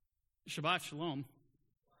Shabbat Shalom.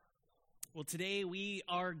 Well, today we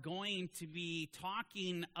are going to be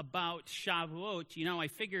talking about Shavuot. You know, I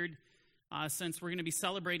figured since we're going to be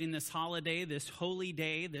celebrating this holiday, this holy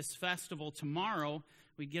day, this festival tomorrow,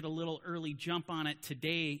 we'd get a little early jump on it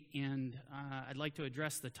today, and I'd like to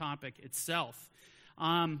address the topic itself.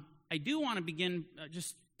 I do want to begin,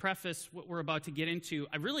 just preface what we're about to get into.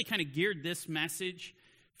 I really kind of geared this message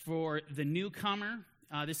for the newcomer.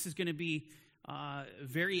 This is going to be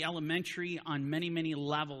very elementary on many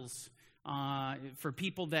levels for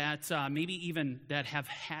people that maybe even that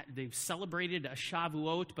they've celebrated a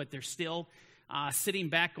Shavuot, but they're still sitting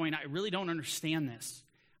back going, I really don't understand this.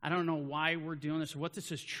 I don't know why we're doing this, or what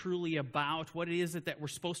this is truly about, what it is that we're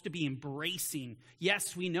supposed to be embracing.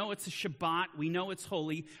 Yes, we know it's a Shabbat, we know it's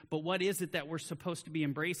holy, but what is it that we're supposed to be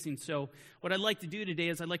embracing? So what I'd like to do today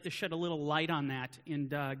is I'd like to shed a little light on that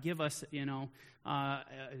and give us,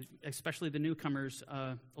 especially the newcomers,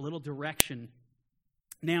 a little direction.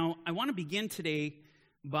 Now, I want to begin today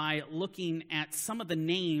by looking at some of the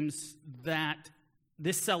names that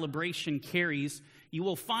this celebration carries. You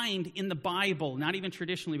will find in the Bible, not even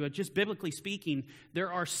traditionally, but just biblically speaking,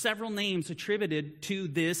 there are several names attributed to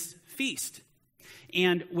this feast.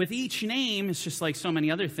 And with each name, it's just like so many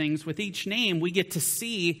other things, with each name we get to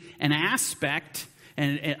see an aspect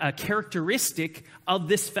and a characteristic of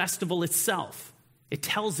this festival itself. It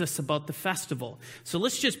tells us about the festival. So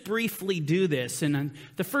let's just briefly do this. And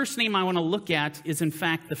the first name I want to look at is, in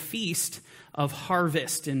fact, the Feast of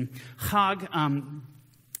Harvest. And Chag,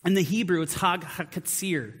 in the Hebrew, it's Chag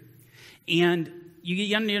HaKatzir. And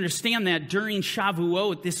you understand that during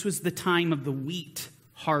Shavuot, this was the time of the wheat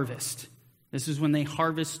harvest. This is when they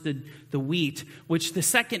harvested the wheat, which the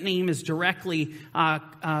second name is directly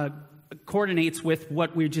coordinates with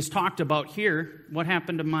what we just talked about here. What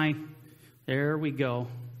happened to my... There we go.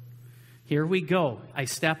 Here we go. I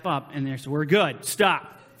step up, and we're good.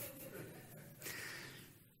 Stop.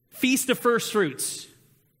 Feast of First Fruits.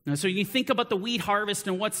 Now, so you think about the wheat harvest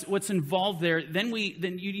and what's involved there. Then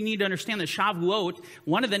you need to understand that Shavuot,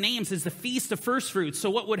 one of the names is the Feast of First Fruits. So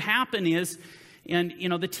what would happen is, and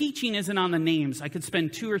the teaching isn't on the names. I could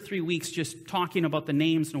spend 2 or 3 weeks just talking about the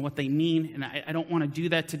names and what they mean, and I don't want to do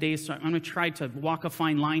that today. So I'm going to try to walk a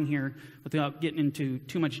fine line here without getting into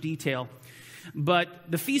too much detail. But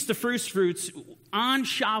the Feast of First Fruits, on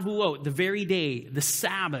Shavuot, the very day, the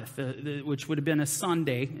Sabbath, which would have been a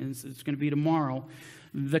Sunday, and it's going to be tomorrow,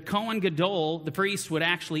 the Kohen Gadol, the priest, would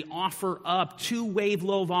actually offer up 2 wave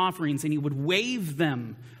loaf offerings, and he would wave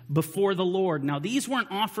them before the Lord. Now, these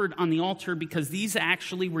weren't offered on the altar because these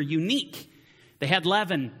actually were unique. They had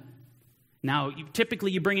leaven. Now,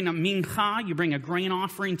 typically you bring in a mincha, you bring a grain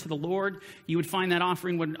offering to the Lord. You would find that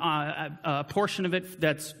offering, would a portion of it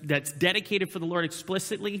that's dedicated for the Lord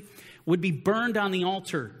explicitly, would be burned on the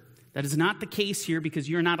altar. That is not the case here because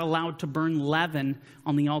you're not allowed to burn leaven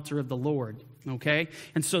on the altar of the Lord. Okay?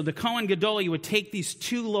 And so the Kohen Gadol, you would take these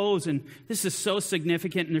 2 loaves, and this is so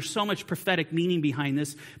significant, and there's so much prophetic meaning behind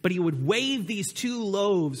this, but he would wave these 2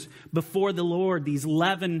 loaves before the Lord, these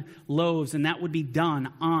leaven loaves, and that would be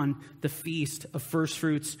done on the Feast of First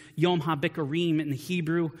Fruits, Yom HaBikurim in the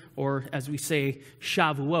Hebrew, or as we say,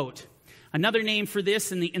 Shavuot. Another name for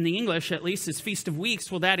this in the English, at least, is Feast of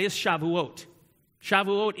Weeks. Well, that is Shavuot.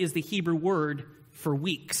 Shavuot is the Hebrew word for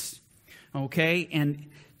weeks. Okay? And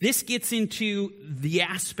this gets into the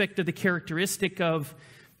aspect of the characteristic of,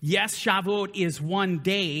 yes, Shavuot is one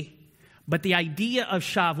day, but the idea of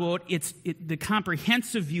Shavuot, the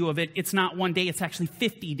comprehensive view of it, it's not one day, it's actually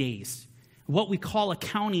 50 days. What we call a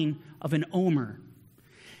counting of an omer.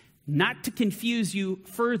 Not to confuse you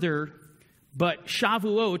further, but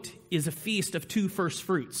Shavuot is a feast of 2 first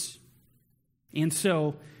fruits. And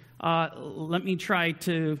so, let me try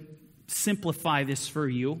to simplify this for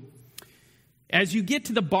you. As you get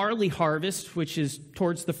to the barley harvest, which is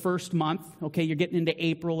towards the first month, okay, you're getting into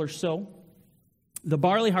April or so, the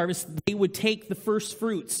barley harvest, they would take the first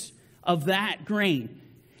fruits of that grain,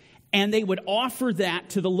 and they would offer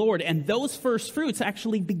that to the Lord. And those first fruits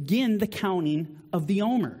actually begin the counting of the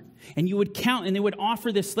omer. And you would count, and they would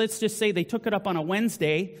offer this, let's just say they took it up on a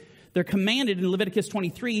Wednesday. They're commanded in Leviticus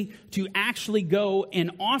 23 to actually go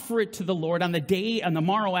and offer it to the Lord on the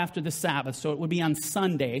morrow after the Sabbath. So it would be on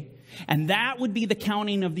Sunday. And that would be the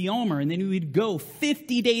counting of the omer. And then you would go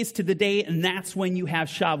 50 days to the day, and that's when you have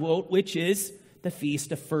Shavuot, which is the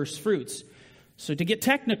Feast of First Fruits. So to get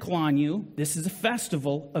technical on you, this is a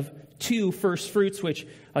festival of 2 first fruits, which,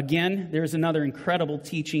 again, there's another incredible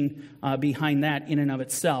teaching behind that in and of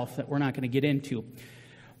itself that we're not going to get into.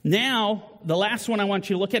 Now, the last one I want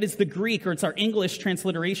you to look at is the Greek, or it's our English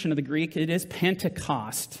transliteration of the Greek. It is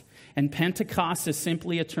Pentecost. And Pentecost is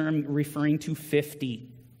simply a term referring to 50.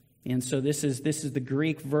 And so this is the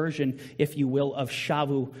Greek version, if you will, of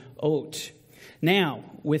Shavuot. Now,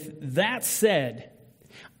 with that said,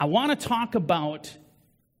 I want to talk about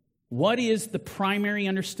what is the primary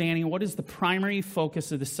understanding, what is the primary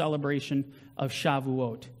focus of the celebration of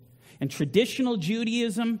Shavuot. In traditional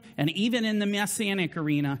Judaism, and even in the Messianic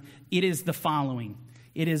arena, it is the following.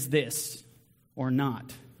 It is this, or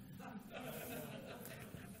not.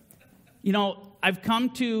 You know, I've come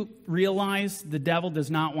to realize the devil does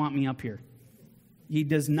not want me up here. He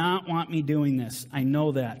does not want me doing this. I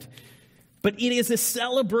know that. But it is a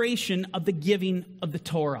celebration of the giving of the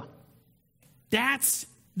Torah. That's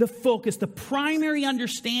the focus, the primary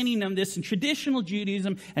understanding of this in traditional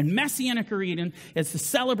Judaism and Messianic arena is the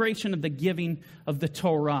celebration of the giving of the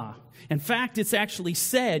Torah. In fact, it's actually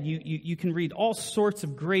said, you can read all sorts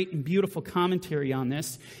of great and beautiful commentary on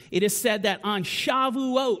this. It is said that on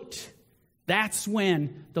Shavuot, that's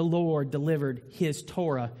when the Lord delivered his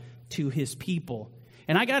Torah to his people.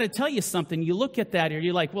 And I got to tell you something. You look at that and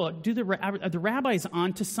you're like, well, are the rabbis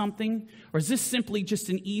onto something? Or is this simply just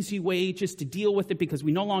an easy way just to deal with it because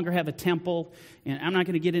we no longer have a temple? And I'm not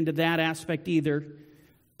going to get into that aspect either.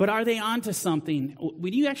 But are they onto something?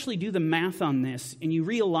 When you actually do the math on this and you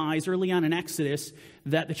realize early on in Exodus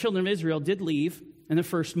that the children of Israel did leave in the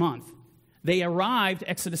first month. They arrived,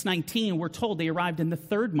 Exodus 19, we're told they arrived in the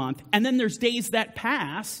third month. And then there's days that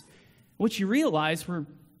pass, which you realize we're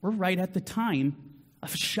right at the time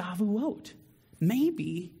of Shavuot.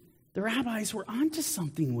 Maybe the rabbis were onto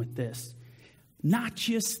something with this. Not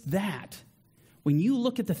just that. When you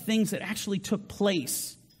look at the things that actually took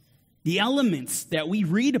place, the elements that we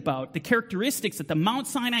read about, the characteristics that the Mount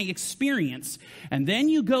Sinai experience, and then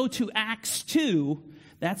you go to Acts 2,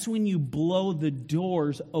 that's when you blow the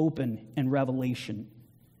doors open in Revelation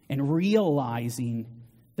and realizing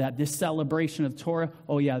that this celebration of Torah,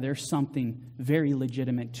 oh yeah, there's something very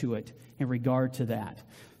legitimate to it in regard to that.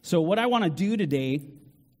 So what I want to do today,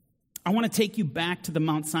 I want to take you back to the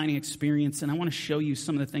Mount Sinai experience, and I want to show you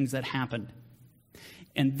some of the things that happened.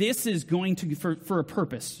 And this is going to, for a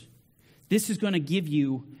purpose, this is going to give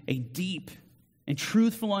you a deep and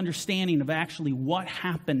truthful understanding of actually what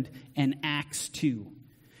happened in Acts 2.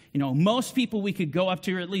 You know, most people we could go up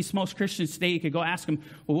to, or at least most Christians today, you could go ask them,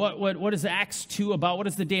 well, what is Acts 2 about? What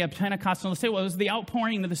is the day of Pentecost? And they'll say, well, it was the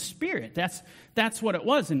outpouring of the Spirit. That's what it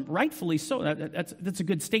was, and rightfully so. That's a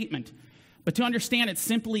good statement. But to understand it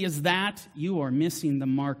simply as that, you are missing the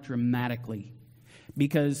mark dramatically.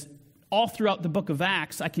 Because all throughout the book of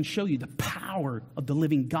Acts, I can show you the power of the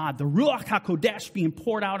living God, the Ruach HaKodesh being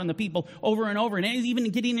poured out on the people over and over. And even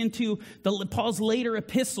getting into Paul's later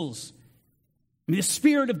epistles, I mean, the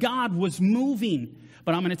Spirit of God was moving.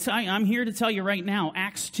 But I'm here to tell you right now,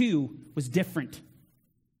 Acts 2 was different.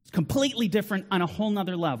 It's completely different on a whole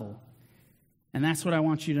nother level. And that's what I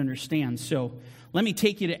want you to understand. So let me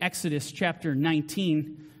take you to Exodus chapter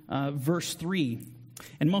 19, verse 3.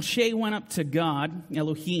 And Moshe went up to God,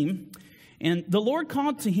 Elohim, and the Lord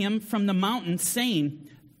called to him from the mountain, saying,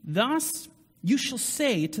 thus you shall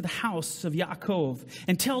say to the house of Yaakov,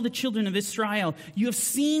 and tell the children of Israel, you have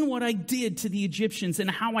seen what I did to the Egyptians, and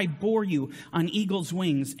how I bore you on eagle's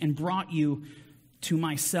wings, and brought you to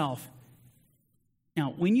myself.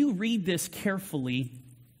 Now, when you read this carefully,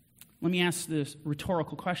 let me ask this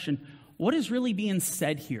rhetorical question. What is really being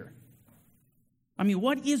said here? I mean,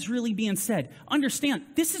 what is really being said? Understand,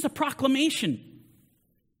 this is a proclamation.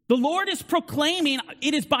 The Lord is proclaiming,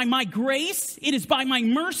 it is by my grace, it is by my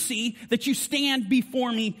mercy that you stand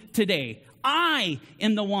before me today. I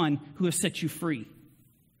am the one who has set you free.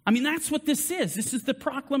 I mean, that's what this is. This is the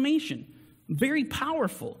proclamation. Very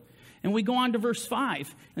powerful. And we go on to verse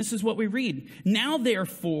 5. This is what we read. Now,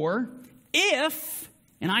 therefore, if,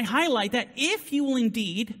 and I highlight that, if you will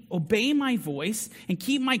indeed obey my voice and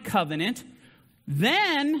keep my covenant,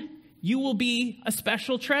 then you will be a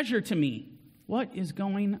special treasure to me. What is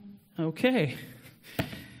going on? Okay.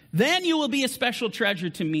 Then you will be a special treasure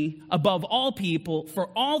to me above all people, for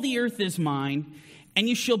all the earth is mine, and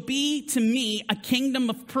you shall be to me a kingdom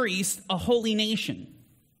of priests, a holy nation.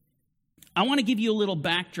 I want to give you a little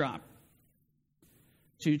backdrop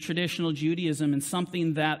to traditional Judaism and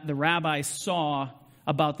something that the rabbis saw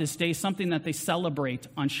about this day, something that they celebrate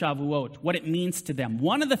on Shavuot, what it means to them.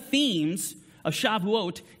 One of the themes of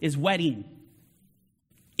Shavuot is wedding.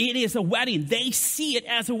 It is a wedding. They see it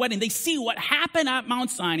as a wedding. They see what happened at Mount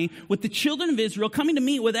Sinai with the children of Israel coming to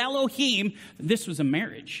meet with Elohim. This was a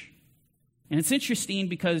marriage. And it's interesting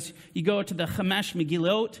because you go to the Chamesh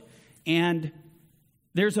Megillot, and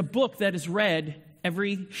there's a book that is read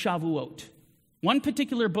every Shavuot. One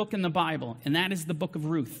particular book in the Bible, and that is the book of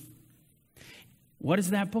Ruth. What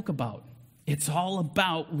is that book about? It's all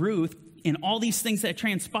about Ruth and all these things that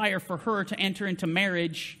transpire for her to enter into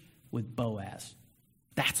marriage with Boaz.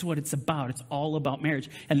 That's what it's about. It's all about marriage.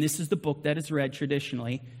 And this is the book that is read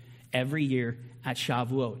traditionally every year at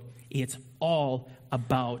Shavuot. It's all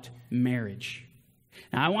about marriage.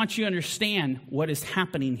 Now, I want you to understand what is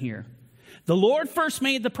happening here. The Lord first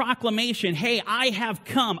made the proclamation, hey, I have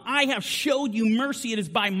come. I have showed you mercy. It is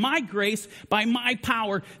by my grace, by my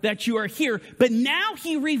power that you are here. But now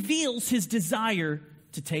he reveals his desire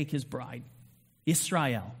to take his bride,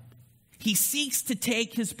 Israel. He seeks to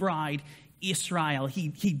take his bride, Israel. He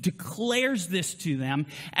declares this to them,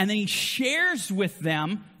 and then he shares with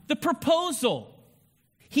them the proposal.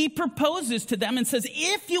 He proposes to them and says,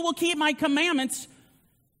 if you will keep my commandments,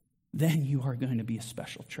 then you are going to be a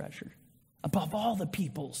special treasure above all the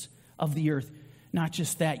peoples of the earth. Not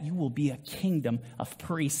just that, you will be a kingdom of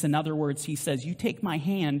priests. In other words, he says, you take my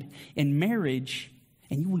hand in marriage,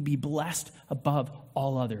 and you will be blessed above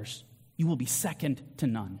all others. You will be second to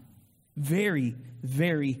none. Very,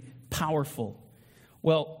 very powerful.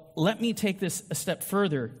 Well, let me take this a step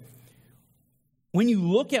further. When you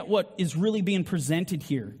look at what is really being presented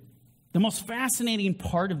here, the most fascinating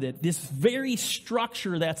part of it, this very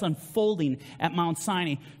structure that's unfolding at Mount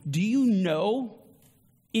Sinai, do you know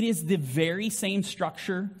it is the very same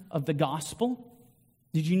structure of the gospel?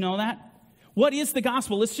 Did you know that? What is the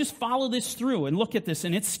gospel? Let's just follow this through and look at this,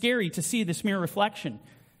 and it's scary to see this mere reflection.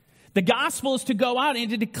 The gospel is to go out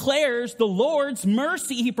and it declares the Lord's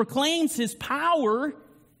mercy. He proclaims his power,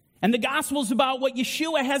 and the gospel is about what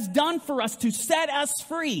Yeshua has done for us to set us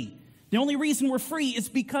free. The only reason we're free is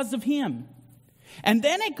because of him. And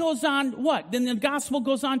then it goes on, what? Then the gospel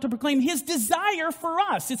goes on to proclaim his desire for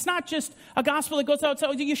us. It's not just a gospel that goes out,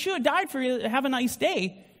 so Yeshua died for you, have a nice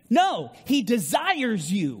day. No, he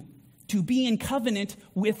desires you to be in covenant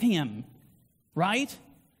with him, right?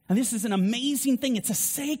 And this is an amazing thing. It's a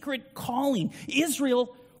sacred calling.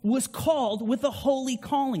 Israel was called with a holy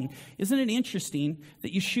calling. Isn't it interesting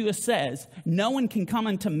that Yeshua says, no one can come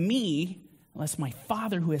unto me unless my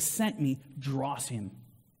Father who has sent me draws him.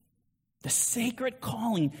 The sacred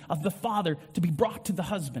calling of the Father to be brought to the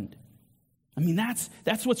husband. I mean,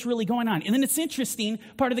 that's what's really going on. And then it's interesting,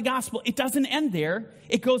 part of the gospel, it doesn't end there.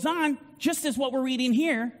 It goes on, just as what we're reading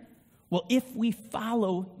here. Well, if we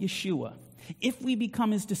follow Yeshua, if we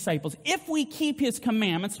become his disciples, if we keep his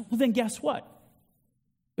commandments, well, then guess what?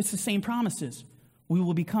 It's the same promises. We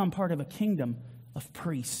will become part of a kingdom of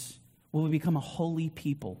priests. We will become a holy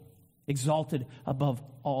people, exalted above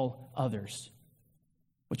all others.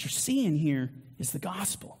 What you're seeing here is the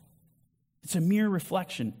gospel. It's a mere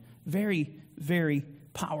reflection. Very, very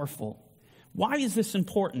powerful. Why is this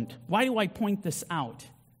important? Why do I point this out?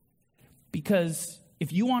 Because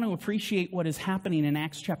if you want to appreciate what is happening in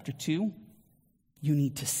Acts chapter 2, you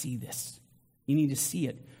need to see this. You need to see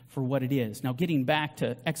it for what it is. Now, getting back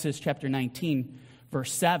to Exodus chapter 19,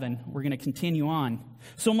 verse 7, we're going to continue on.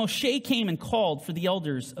 So Moshe came and called for the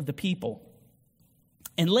elders of the people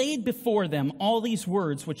and laid before them all these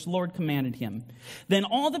words which the Lord commanded him. Then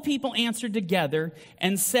all the people answered together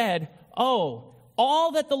and said, oh,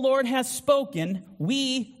 all that the Lord has spoken,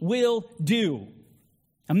 we will do.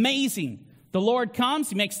 Amazing. The Lord comes,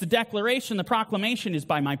 he makes the declaration, the proclamation is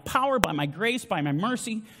by my power, by my grace, by my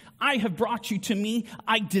mercy. I have brought you to me.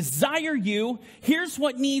 I desire you. Here's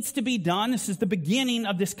what needs to be done. This is the beginning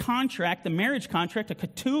of this contract, the marriage contract, a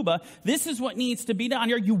ketubah. This is what needs to be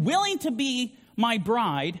done. Are you willing to be my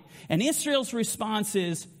bride? And Israel's response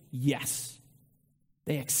is yes.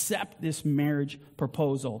 They accept this marriage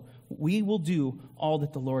proposal. We will do all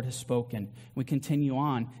that the Lord has spoken. We continue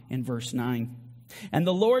on in verse 9. And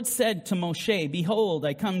the Lord said to Moshe, behold,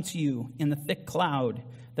 I come to you in the thick cloud,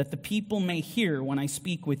 that the people may hear when I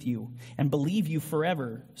speak with you and believe you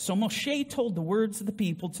forever. So Moshe told the words of the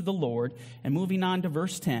people to the Lord. And moving on to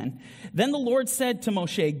verse 10, then the Lord said to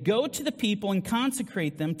Moshe, go to the people and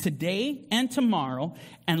consecrate them today and tomorrow,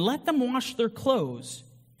 and let them wash their clothes,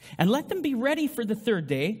 and let them be ready for the third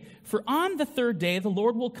day. For on the third day the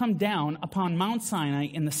Lord will come down upon Mount Sinai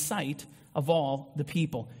in the sight of all the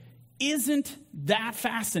people. Isn't that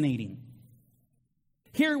fascinating?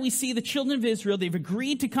 Here we see the children of Israel, they've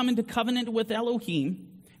agreed to come into covenant with Elohim,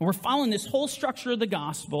 and we're following this whole structure of the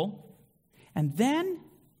gospel, and then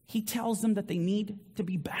he tells them that they need to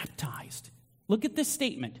be baptized. Look at this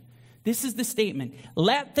statement. This is the statement.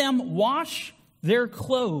 Let them wash their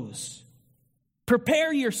clothes.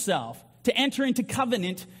 Prepare yourself to enter into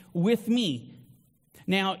covenant with me.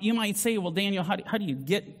 Now, you might say, well, Daniel, how do you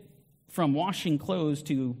get from washing clothes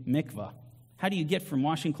to mikvah? How do you get from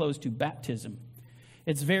washing clothes to baptism?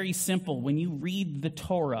 It's very simple. When you read the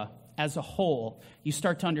Torah, as a whole, you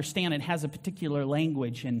start to understand it has a particular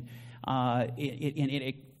language, and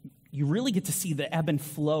you really get to see the ebb and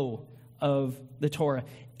flow of the Torah.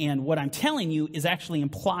 And what I'm telling you is actually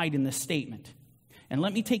implied in this statement. And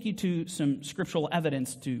let me take you to some scriptural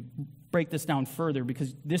evidence to break this down further,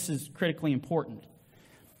 because this is critically important.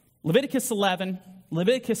 Leviticus 11,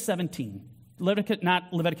 Leviticus 17.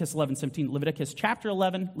 Not Leviticus 11, 17. Leviticus chapter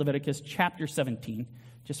 11, Leviticus chapter 17,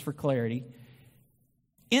 just for clarity.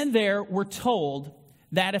 In there, we're told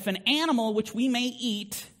that if an animal which we may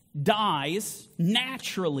eat dies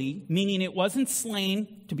naturally, meaning it wasn't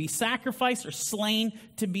slain to be sacrificed or slain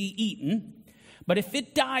to be eaten, but if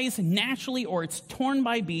it dies naturally or it's torn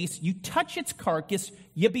by beasts, you touch its carcass,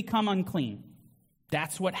 you become unclean.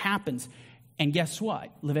 That's what happens. And guess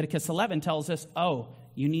what? Leviticus 11 tells us,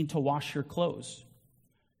 you need to wash your clothes.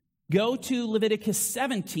 Go to Leviticus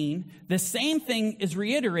 17. The same thing is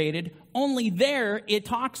reiterated, only there it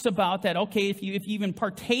talks about that, if you even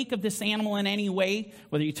partake of this animal in any way,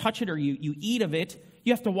 whether you touch it or you eat of it,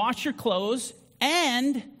 you have to wash your clothes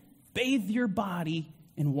and bathe your body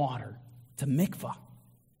in water. It's a mikvah.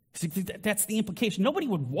 That's the implication. Nobody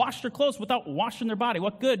would wash their clothes without washing their body.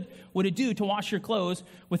 What good would it do to wash your clothes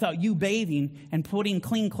without you bathing and putting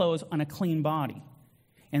clean clothes on a clean body?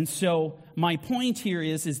 And so my point here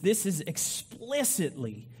is this is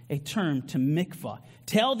explicitly a term to mikvah.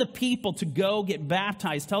 Tell the people to go get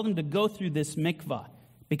baptized. Tell them to go through this mikvah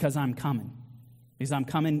because I'm coming. Because I'm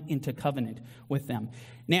coming into covenant with them.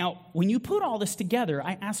 Now, when you put all this together,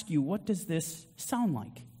 I ask you, what does this sound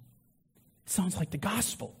like? It sounds like the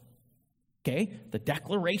gospel. Okay? The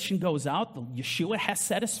declaration goes out. Yeshua has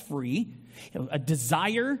set us free. A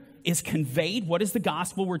desire is conveyed. What is the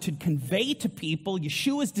gospel? We're to convey to people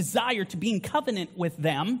Yeshua's desire to be in covenant with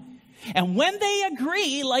them. And when they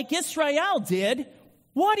agree, like Israel did,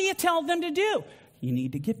 what do you tell them to do? You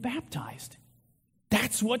need to get baptized.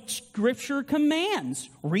 That's what Scripture commands.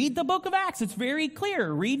 Read the book of Acts. It's very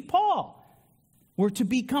clear. Read Paul. We're to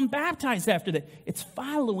become baptized after that. It's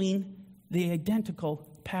following the identical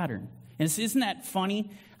pattern. And isn't that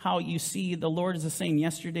funny how you see the Lord is the same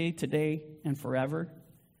yesterday, today, and forever?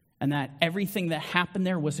 And that everything that happened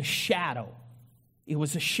there was a shadow. It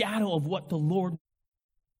was a shadow of what the Lord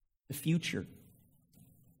the future.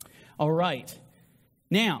 All right.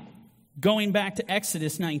 Now, going back to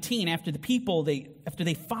Exodus 19, after the people, after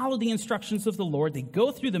they follow the instructions of the Lord, they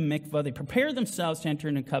go through the mikvah, they prepare themselves to enter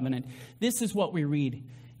into covenant. This is what we read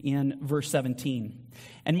in verse 17.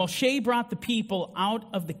 And Moshe brought the people out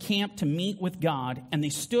of the camp to meet with God, and they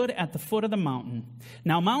stood at the foot of the mountain.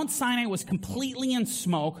 Now Mount Sinai was completely in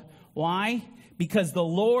smoke. Why? Because the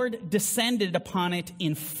Lord descended upon it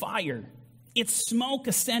in fire. Its smoke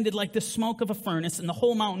ascended like the smoke of a furnace, and the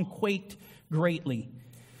whole mountain quaked greatly.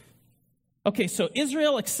 Okay, so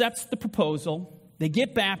Israel accepts the proposal. They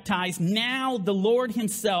get baptized. Now the Lord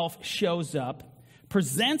himself shows up,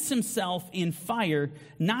 presents himself in fire.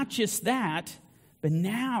 Not just that, but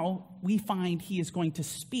now we find he is going to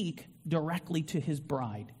speak directly to his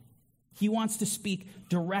bride. He wants to speak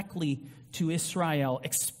directly to Israel,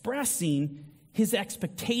 expressing his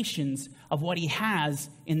expectations of what he has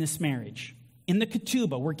in this marriage. In the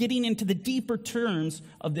ketubah, we're getting into the deeper terms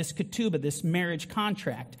of this ketubah, this marriage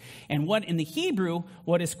contract. And what in the Hebrew,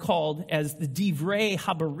 what is called as the divrei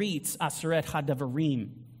habaritz aseret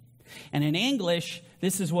hadavarim. And in English,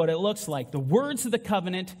 this is what it looks like. The words of the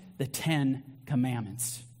covenant, the 10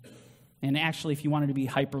 commandments. And actually, if you wanted to be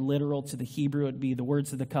hyper literal to the Hebrew, it would be the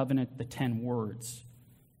words of the covenant, the 10 words.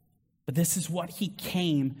 But this is what he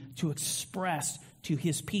came to express to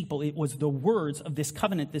his people. It was the words of this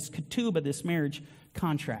covenant, this ketubah, this marriage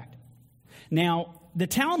contract. Now, the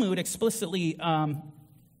Talmud explicitly,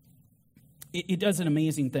 it does an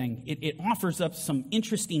amazing thing. It offers up some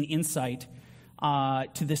interesting insight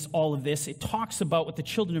to all of this. It talks about what the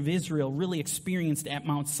children of Israel really experienced at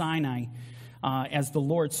Mount Sinai as the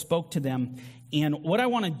Lord spoke to them. And what I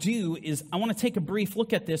want to do is I want to take a brief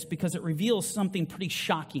look at this because it reveals something pretty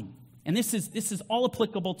shocking. And this is all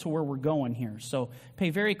applicable to where we're going here. So pay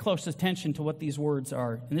very close attention to what these words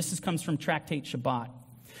are. And this comes from Tractate Shabbat.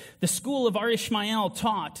 The school of Ar Ishmael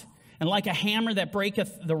taught, and like a hammer that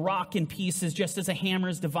breaketh the rock in pieces, just as a hammer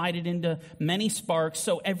is divided into many sparks,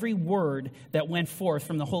 so every word that went forth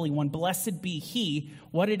from the Holy One, blessed be he.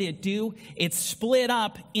 What did it do? It split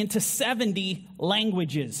up into 70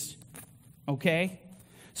 languages. Okay?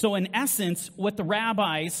 So in essence, what the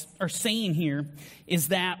rabbis are saying here is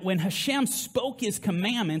that when Hashem spoke his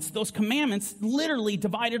commandments, those commandments literally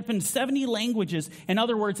divided up into 70 languages. In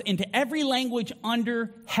other words, into every language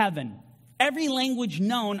under heaven. Every language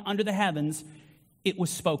known under the heavens, it was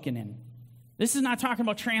spoken in. This is not talking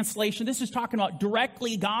about translation. This is talking about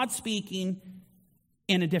directly God speaking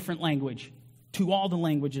in a different language to all the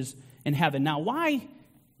languages in heaven. Now, why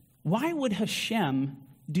would Hashem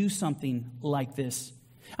do something like this?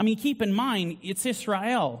 I mean, keep in mind, it's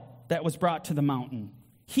Israel that was brought to the mountain.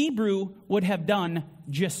 Hebrew would have done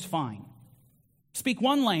just fine. Speak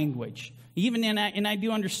one language. Even and I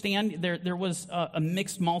do understand there was a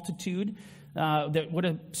mixed multitude that would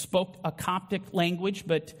have spoke a Coptic language,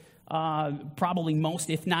 but probably most,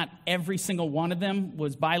 if not every single one of them,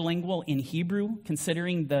 was bilingual in Hebrew,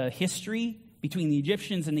 considering the history between the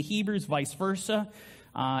Egyptians and the Hebrews, vice versa.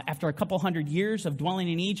 After a couple hundred years of dwelling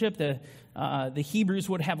in Egypt, the Hebrews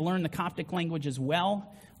would have learned the Coptic language as well.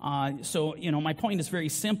 So, my point is very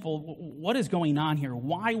simple. What is going on here?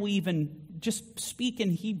 Why we even just speak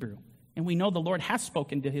in Hebrew? And we know the Lord has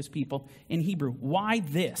spoken to his people in Hebrew. Why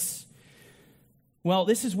this? Well,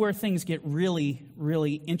 this is where things get really,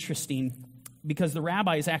 really interesting, because the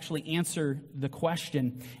rabbis actually answer the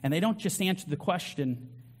question, and they don't just answer the question,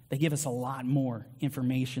 they give us a lot more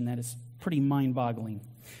information that is pretty mind-boggling.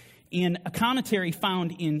 In a commentary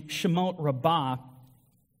found in Shemot Rabbah,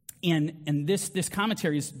 and this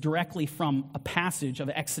commentary is directly from a passage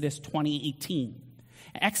of Exodus 20:18.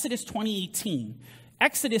 Exodus 20:18.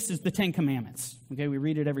 Exodus is the Ten Commandments. Okay, we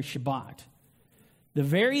read it every Shabbat. The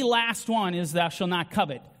very last one is thou shalt not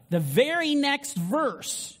covet. The very next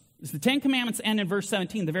verse is the Ten Commandments end in verse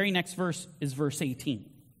 17. The very next verse is verse 18.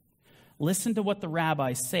 Listen to what the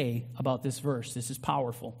rabbis say about this verse. This is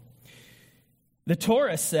powerful. The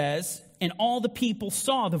Torah says, and all the people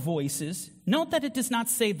saw the voices. Note that it does not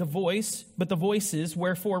say the voice, but the voices.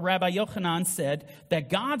 Wherefore Rabbi Yochanan said that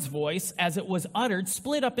God's voice, as it was uttered,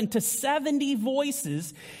 split up into 70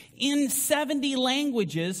 voices in 70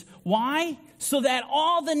 languages. Why? So that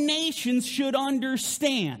all the nations should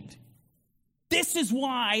understand. This is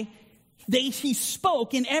why he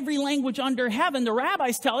spoke in every language under heaven. The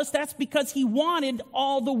rabbis tell us that's because he wanted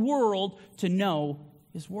all the world to know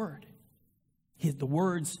his word. The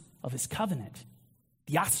words of his covenant.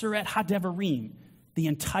 The Aseret HaDevarim. The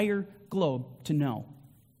entire globe to know.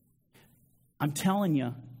 I'm telling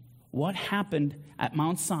you, what happened at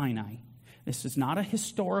Mount Sinai, this is not a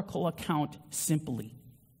historical account simply.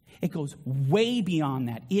 It goes way beyond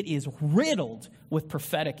that. It is riddled with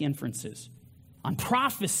prophetic inferences on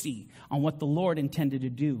prophecy, on what the Lord intended to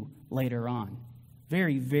do later on.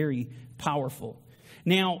 Very, very powerful.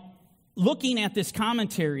 Now, looking at this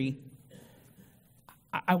commentary,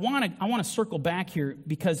 I want to circle back here,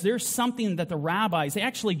 because there's something that the rabbis, they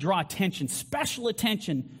actually draw attention, special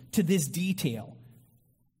attention to this detail,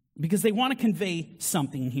 because they want to convey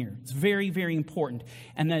something here. It's very, very important.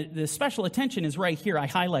 And the special attention is right here, I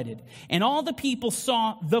highlighted. And all the people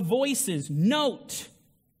saw the voices. Note,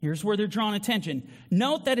 here's where they're drawing attention.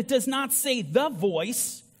 Note that it does not say the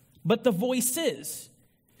voice, but the voices.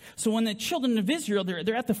 So when the children of Israel,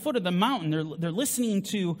 they're at the foot of the mountain, they're listening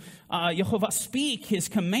to Yehovah speak his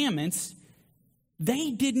commandments,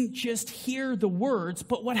 they didn't just hear the words,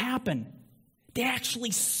 but what happened? They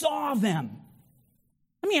actually saw them.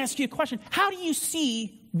 Let me ask you a question. How do you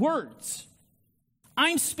see words?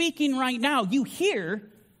 I'm speaking right now. You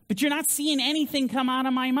hear, but you're not seeing anything come out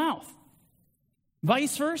of my mouth.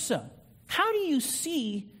 Vice versa. How do you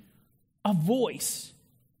see a voice?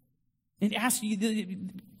 And ask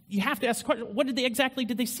you have to ask the question, what exactly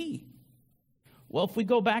did they see? Well, if we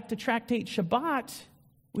go back to Tractate Shabbat,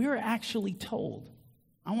 we were actually told.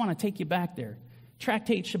 I want to take you back there.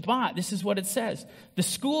 Tractate Shabbat, this is what it says. The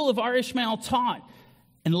school of Ar Ishmael taught,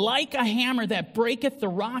 and like a hammer that breaketh the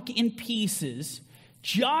rock in pieces,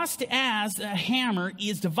 just as a hammer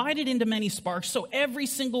is divided into many sparks, so every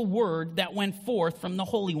single word that went forth from the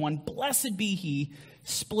Holy One, blessed be he,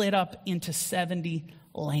 split up into 70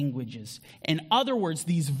 languages. In other words,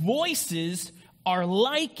 these voices are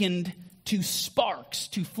likened to sparks,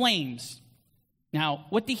 to flames. Now,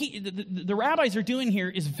 what the rabbis are doing here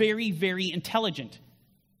is very, very intelligent.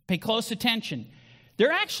 Pay close attention.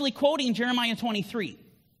 They're actually quoting Jeremiah 23.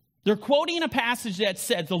 They're quoting a passage that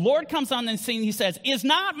says, the Lord comes on the scene, he says, is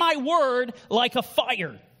not my word like a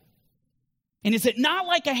fire? And is it not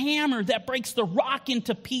like a hammer that breaks the rock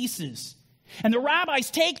into pieces? And the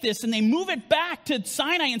rabbis take this and they move it back to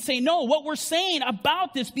Sinai and say, no, what we're saying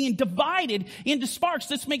about this being divided into sparks,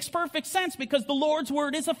 this makes perfect sense because the Lord's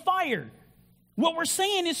word is a fire. What we're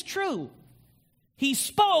saying is true. He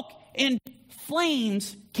spoke and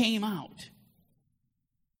flames came out.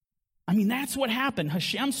 I mean, that's what happened.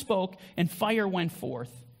 Hashem spoke and fire went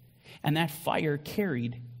forth, and that fire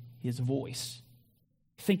carried his voice.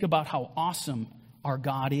 Think about how awesome our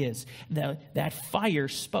God is. That fire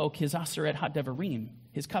spoke his Aseret HaDevarim,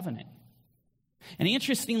 his covenant. And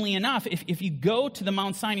interestingly enough, if you go to the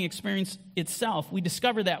Mount Sinai experience itself, we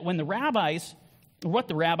discover that when the rabbis, or what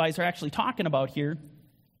the rabbis are actually talking about here,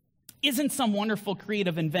 isn't some wonderful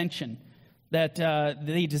creative invention that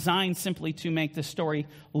they designed simply to make the story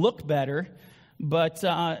look better. But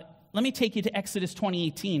let me take you to Exodus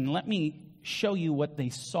 20:18. Let me show you what they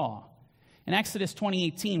saw. In Exodus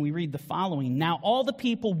 20:18, we read the following. Now all the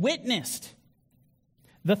people witnessed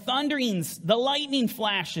the thunderings, the lightning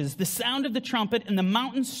flashes, the sound of the trumpet, and the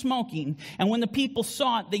mountain smoking. And when the people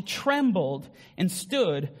saw it, they trembled and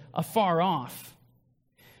stood afar off.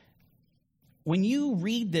 When you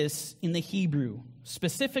read this in the Hebrew,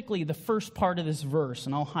 specifically the first part of this verse,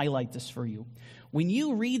 and I'll highlight this for you. When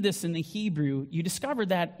you read this in the Hebrew, you discover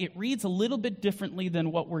that it reads a little bit differently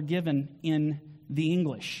than what we're given in the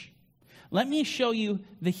English. Let me show you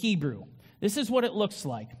the Hebrew. This is what it looks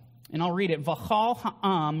like. And I'll read it. V'chal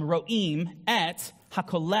ha'am ro'im et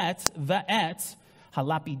hakolet ve'et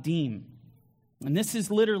halapidim. And this is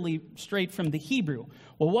literally straight from the Hebrew.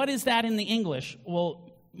 Well, what is that in the English?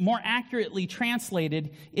 Well, more accurately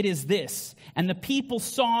translated, it is this. And the people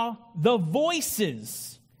saw the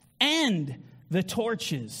voices and the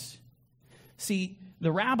torches. See,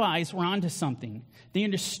 the rabbis were onto something. They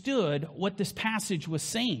understood what this passage was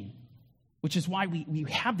saying, which is why we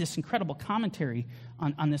have this incredible commentary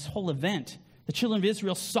on this whole event. The children of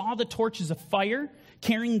Israel saw the torches of fire,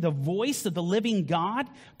 carrying the voice of the living God,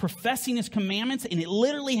 professing his commandments, and it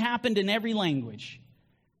literally happened in every language.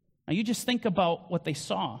 Now you just think about what they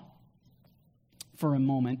saw for a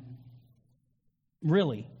moment.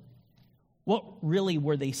 Really, what really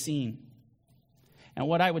were they seeing? And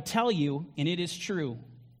what I would tell you, and it is true,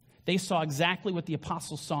 they saw exactly what the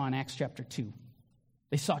apostles saw in Acts chapter 2.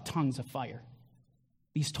 They saw tongues of fire.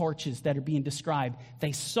 These torches that are being described,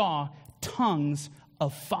 they saw tongues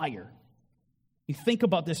of fire. You think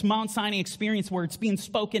about this Mount Sinai experience where it's being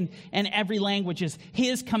spoken in every language, is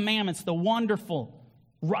his commandments, the wonderful,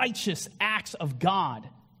 righteous acts of God,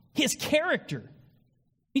 his character.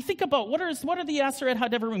 You think about what are the Aseret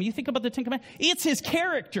HaDevarim? You think about the Ten Commandments. It's his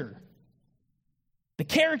character. The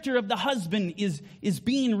character of the husband is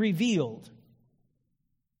being revealed.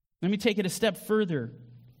 Let me take it a step further.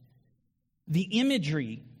 The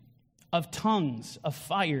imagery of tongues of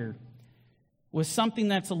fire was something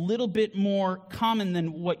that's a little bit more common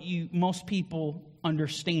than what most people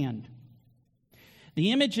understand.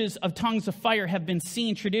 The images of tongues of fire have been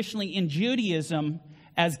seen traditionally in Judaism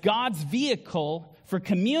as God's vehicle for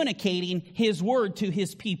communicating his word to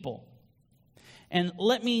his people. And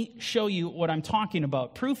let me show you what I'm talking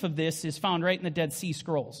about. Proof of this is found right in the Dead Sea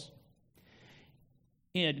Scrolls.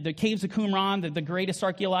 The caves of Qumran, the greatest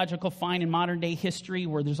archaeological find in modern-day history,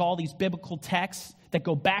 where there's all these biblical texts that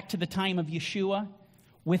go back to the time of Yeshua.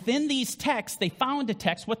 Within these texts, they found a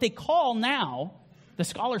text, what they call now, the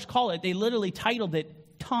scholars call it, they literally titled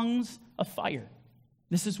it, Tongues of Fire.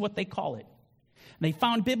 This is what they call it. They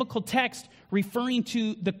found biblical text referring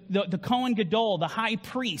to the Kohen Gadol, the high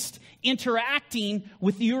priest, interacting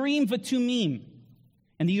with the Urim V'Tumim.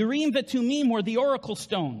 And the Urim V'Tumim were the oracle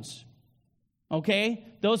stones. Okay?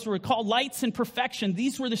 Those were called lights and perfection.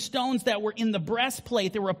 These were the stones that were in the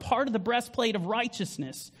breastplate. They were a part of the breastplate of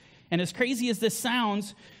righteousness. And as crazy as this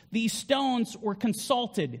sounds, these stones were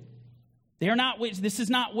consulted. This is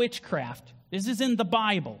not witchcraft. This is in the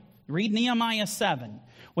Bible. Read Nehemiah 7.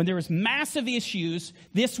 When there was massive issues,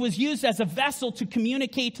 this was used as a vessel to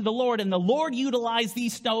communicate to the Lord, and the Lord utilized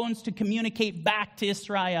these stones to communicate back to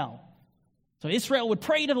Israel. So Israel would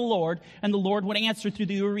pray to the Lord, and the Lord would answer through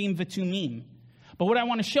the Urim V'Tumim. But what I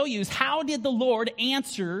want to show you is, how did the Lord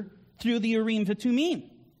answer through the Urim V'Tumim?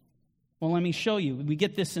 Well, let me show you. We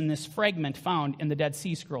get this in this fragment found in the Dead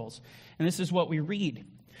Sea Scrolls. And this is what we read.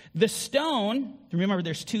 The stone, remember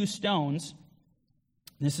there's two stones.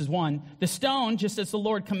 This is one. The stone, just as the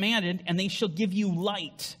Lord commanded, and they shall give you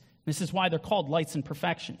light. This is why they're called lights and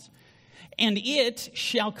perfections. And it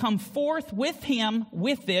shall come forth with him,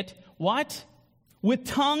 with it, what? With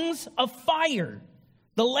tongues of fire.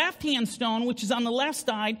 The left-hand stone, which is on the left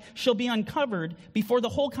side, shall be uncovered before the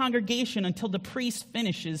whole congregation until the priest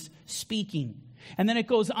finishes speaking. And then it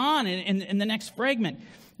goes on in the next fragment.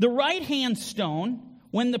 The right-hand stone,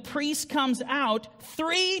 when the priest comes out,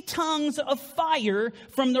 3 tongues of fire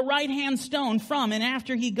from the right-hand stone and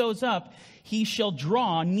after he goes up, he shall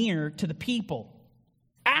draw near to the people.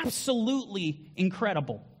 Absolutely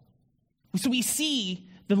incredible. So we see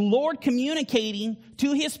the Lord communicating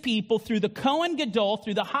to his people through the Kohen Gadol,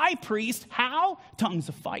 through the high priest. How? Tongues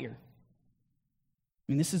of fire.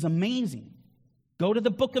 I mean, this is amazing. Go to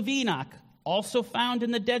the book of Enoch, also found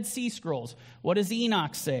in the Dead Sea Scrolls. What does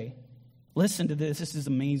Enoch say? Listen to this. This is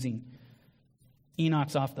amazing.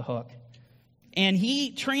 Enoch's off the hook. And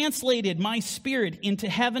he translated my spirit into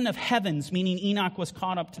heaven of heavens, meaning Enoch was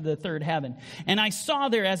caught up to the third heaven. And I saw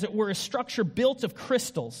there, as it were, a structure built of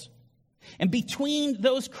crystals. And between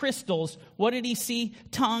those crystals, what did he see?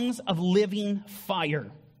 Tongues of living fire.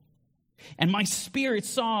 And my spirit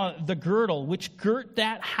saw the girdle, which girt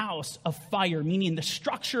that house of fire, meaning the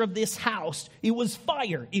structure of this house. It was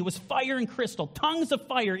fire. It was fire and crystal, tongues of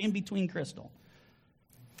fire in between crystal.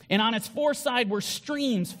 And on its foreside were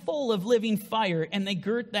streams full of living fire, and they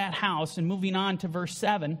girt that house. And moving on to verse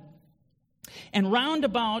 7. And round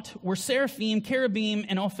about were seraphim, cherubim,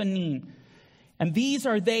 and ophanim. And these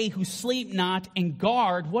are they who sleep not and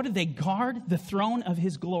guard. What do they guard? The throne of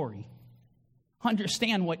his glory.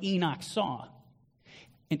 Understand what Enoch saw.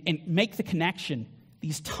 And make the connection.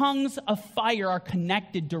 These tongues of fire are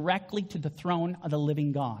connected directly to the throne of the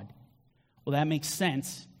living God. Well, that makes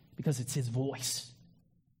sense because it's his voice.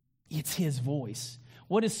 It's his voice.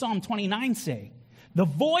 What does Psalm 29 say? The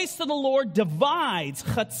voice of the Lord divides,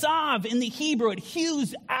 chatzav in the Hebrew, it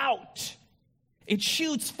hews out. It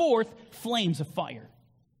shoots forth flames of fire.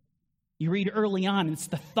 You read early on, it's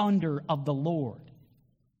the thunder of the Lord.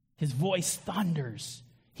 His voice thunders.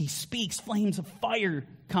 He speaks, flames of fire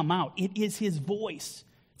come out. It is his voice.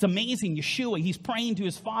 It's amazing. Yeshua, he's praying to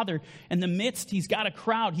his Father. In the midst, he's got a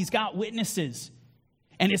crowd. He's got witnesses.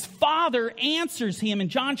 And his Father answers him in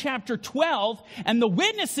John chapter 12. And the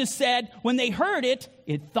witnesses said, when they heard it,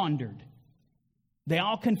 it thundered. They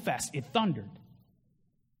all confessed, it thundered.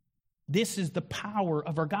 This is the power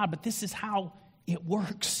of our God. But this is how it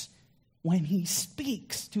works when he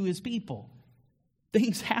speaks to his people.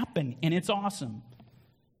 Things happen, and it's awesome.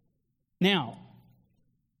 Now,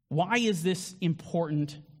 why is this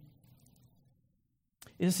important?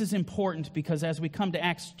 This is important because as we come to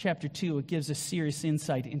Acts chapter 2, it gives us serious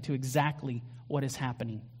insight into exactly what is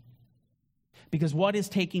happening. Because what is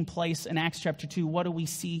taking place in Acts chapter 2, what do we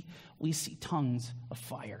see? We see tongues of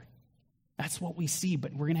fire. That's what we see,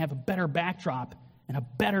 but we're going to have a better backdrop and a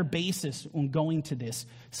better basis when going to this.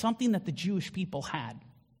 Something that the Jewish people had.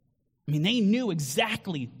 I mean, they knew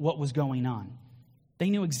exactly what was going on. They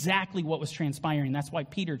knew exactly what was transpiring. That's why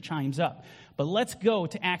Peter chimes up. But let's go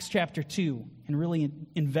to Acts chapter 2 and really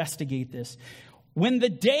investigate this. When the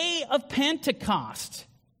day of Pentecost,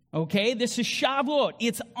 okay, this is Shavuot.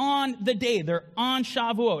 It's on the day. They're on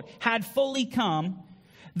Shavuot. Had fully come.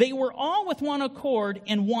 They were all with one accord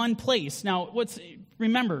in one place. Now,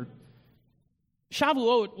 remember,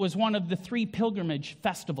 Shavuot was one of the 3 pilgrimage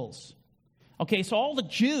festivals. Okay, so all the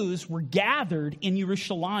Jews were gathered in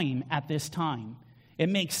Jerusalem at this time. It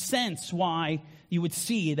makes sense why you would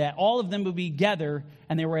see that all of them would be together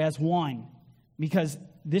and they were as one. Because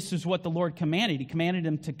this is what the Lord commanded. He commanded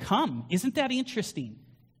them to come. Isn't that interesting?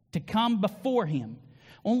 To come before him.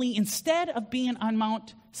 Only instead of being on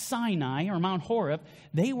Mount Sinai or Mount Horeb,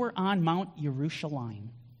 they were on Mount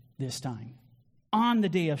Jerusalem this time. On the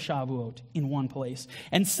day of Shavuot in one place.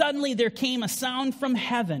 And suddenly there came a sound from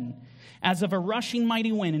heaven as of a rushing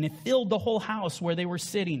mighty wind, and it filled the whole house where they were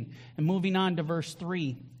sitting. And moving on to verse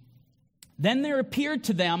 3. Then there appeared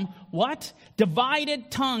to them, what?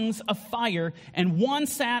 Divided tongues of fire, and one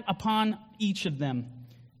sat upon each of them.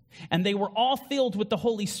 And they were all filled with the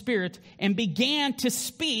Holy Spirit and began to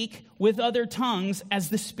speak with other tongues as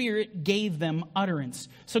the Spirit gave them utterance.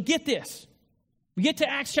 So get this. We get to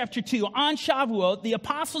Acts chapter 2. On Shavuot, the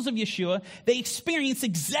apostles of Yeshua, they experience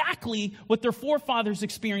exactly what their forefathers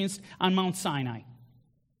experienced on Mount Sinai.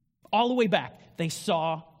 All the way back, they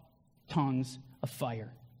saw tongues of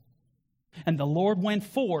fire. And the Lord went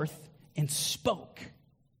forth and spoke.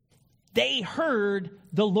 They heard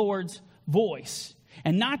the Lord's voice.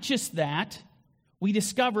 And not just that, we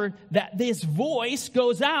discover that this voice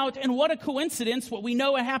goes out, and what a coincidence. What we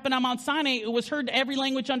know what happened on Mount Sinai, it was heard in every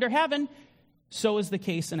language under heaven. So is the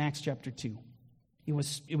case in Acts chapter 2. It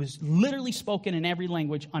was literally spoken in every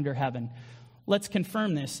language under heaven. Let's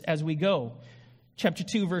confirm this as we go. Chapter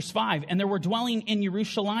 2, verse 5. And there were dwelling in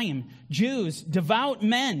Jerusalem Jews, devout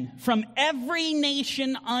men from every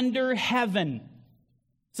nation under heaven.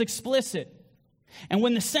 It's explicit. And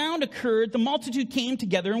when the sound occurred, the multitude came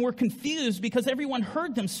together and were confused because everyone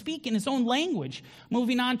heard them speak in his own language.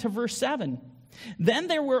 Moving on to verse 7. Then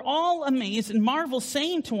they were all amazed and marveled,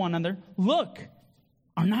 saying to one another, look,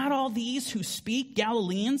 are not all these who speak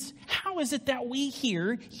Galileans? How is it that we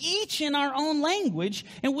hear, each in our own language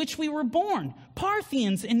in which we were born?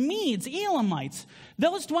 Parthians and Medes, Elamites,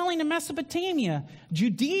 those dwelling in Mesopotamia,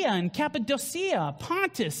 Judea and Cappadocia,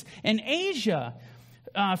 Pontus and Asia,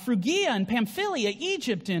 Phrygia and Pamphylia,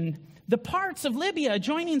 Egypt and the parts of Libya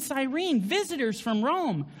adjoining Cyrene, visitors from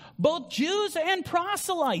Rome, both Jews and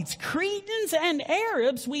proselytes, Cretans and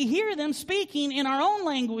Arabs, we hear them speaking in our own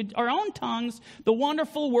language, our own tongues, the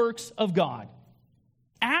wonderful works of God.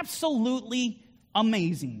 Absolutely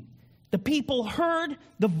amazing. The people heard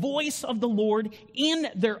the voice of the Lord in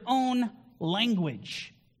their own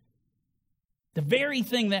language. The very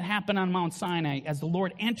thing that happened on Mount Sinai as the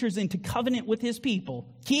Lord enters into covenant with his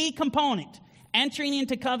people, key component, entering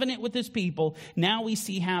into covenant with his people, now we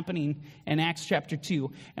see happening in Acts chapter 2.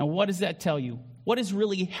 And what does that tell you? What is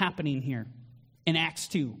really happening here in Acts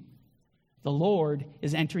 2? The Lord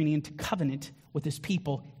is entering into covenant with his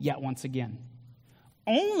people yet once again.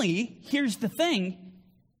 Only, here's the thing,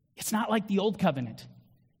 it's not like the old covenant.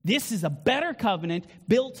 This is a better covenant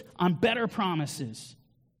built on better promises.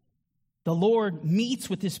 The Lord meets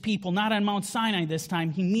with his people, not on Mount Sinai this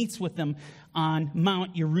time. He meets with them on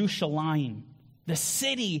Mount Jerusalem, the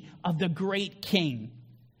city of the great king.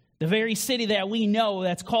 The very city that we know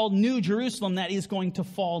that's called New Jerusalem that is going to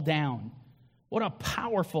fall down. What a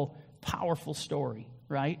powerful, powerful story,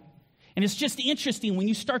 right? And it's just interesting when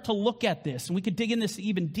you start to look at this, and we could dig in this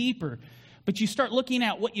even deeper, but you start looking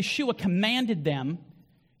at what Yeshua commanded them.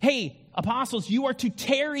 Hey, apostles, you are to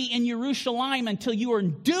tarry in Jerusalem until you are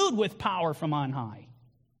endued with power from on high.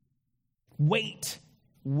 Wait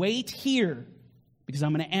here, because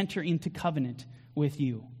I'm going to enter into covenant with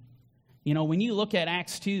you. You know, when you look at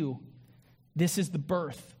Acts 2, this is the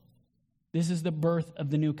birth. This is the birth of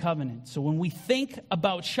the new covenant. So when we think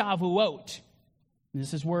about Shavuot,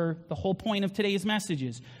 this is where the whole point of today's message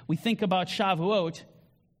is. We think about Shavuot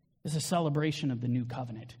as a celebration of the new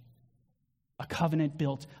covenant. A covenant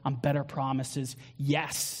built on better promises.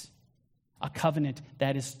 Yes, a covenant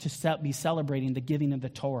that is to be celebrating the giving of the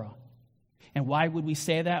Torah. And why would we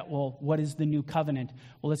say that? Well, what is the new covenant?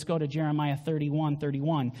 Well, let's go to Jeremiah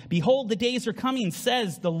 31:31. Behold, the days are coming,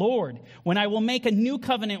 says the Lord, when I will make a new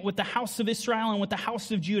covenant with the house of Israel and with the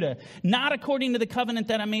house of Judah, not according to the covenant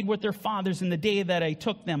that I made with their fathers in the day that I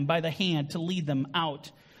took them by the hand to lead them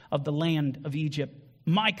out of the land of Egypt.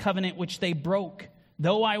 My covenant which they broke,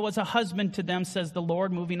 though I was a husband to them, says the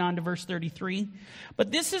Lord. Moving on to verse 33.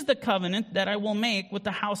 But this is the covenant that I will make with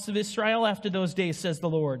the house of Israel after those days, says the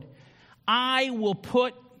Lord. I will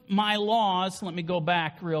put my laws, let me go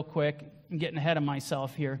back real quick. I'm getting ahead of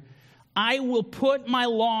myself here. I will put my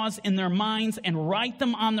laws in their minds and write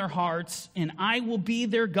them on their hearts, and I will be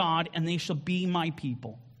their God, and they shall be my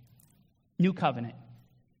people. New covenant.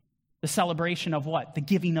 The celebration of what? The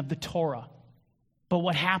giving of the Torah. But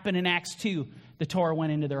what happened in Acts 2? The Torah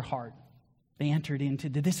went into their heart. They entered into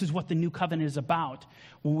this is what the new covenant is about.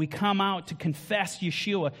 When we come out to confess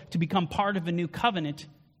Yeshua, to become part of a new covenant,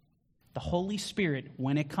 the Holy Spirit,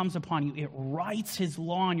 when it comes upon you, it writes his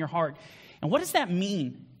law on your heart. And what does that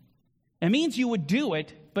mean? It means you would do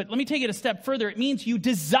it, but let me take it a step further. It means you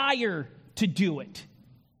desire to do it.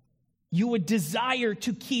 You would desire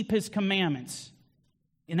to keep his commandments.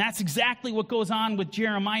 And that's exactly what goes on with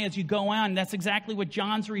Jeremiah as you go on. That's exactly what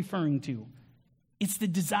John's referring to. It's the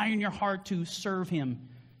desire in your heart to serve him,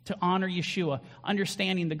 to honor Yeshua,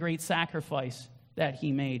 understanding the great sacrifice that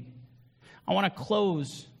he made. I want to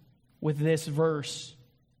close with this verse,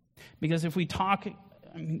 because if we talk,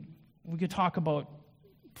 we could talk about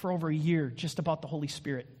for over a year just about the Holy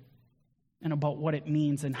Spirit and about what it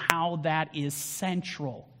means and how that is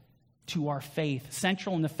central to our faith.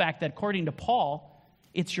 Central in the fact that according to Paul,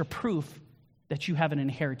 it's your proof that you have an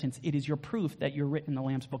inheritance. It is your proof that you're written in the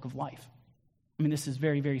Lamb's Book of Life. I mean, this is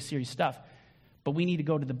very, very serious stuff. But we need to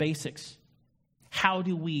go to the basics. How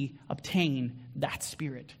do we obtain that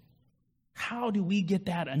Spirit? How do we get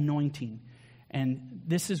that anointing? And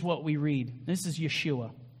this is what we read. This is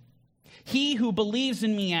Yeshua. He who believes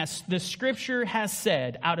in me, as the scripture has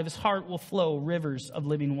said, out of his heart will flow rivers of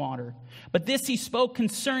living water. But this he spoke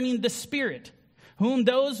concerning the Spirit, whom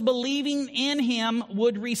those believing in him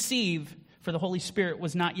would receive. For the Holy Spirit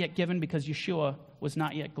was not yet given because Yeshua was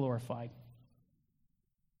not yet glorified.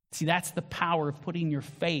 See, that's the power of putting your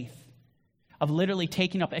faith, of literally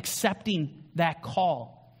taking up, accepting that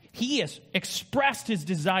call. He has expressed his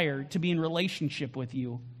desire to be in relationship with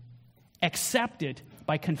you. Accept it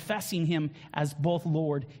by confessing him as both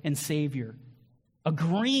Lord and Savior.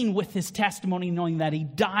 Agreeing with his testimony, knowing that he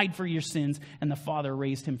died for your sins and the Father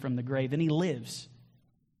raised him from the grave, and he lives.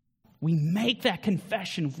 We make that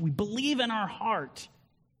confession. If we believe in our heart,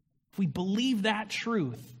 if we believe that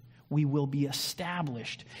truth, we will be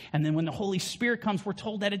established. And then when the Holy Spirit comes, we're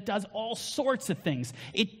told that it does all sorts of things.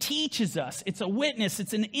 It teaches us. It's a witness.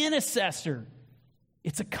 It's an intercessor.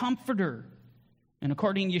 It's a comforter. And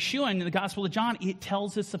according to Yeshua in the Gospel of John, it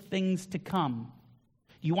tells us of things to come.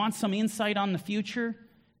 You want some insight on the future?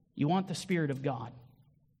 You want the Spirit of God.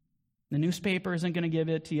 The newspaper isn't going to give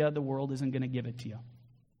it to you. The world isn't going to give it to you.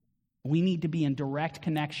 We need to be in direct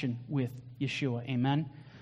connection with Yeshua. Amen?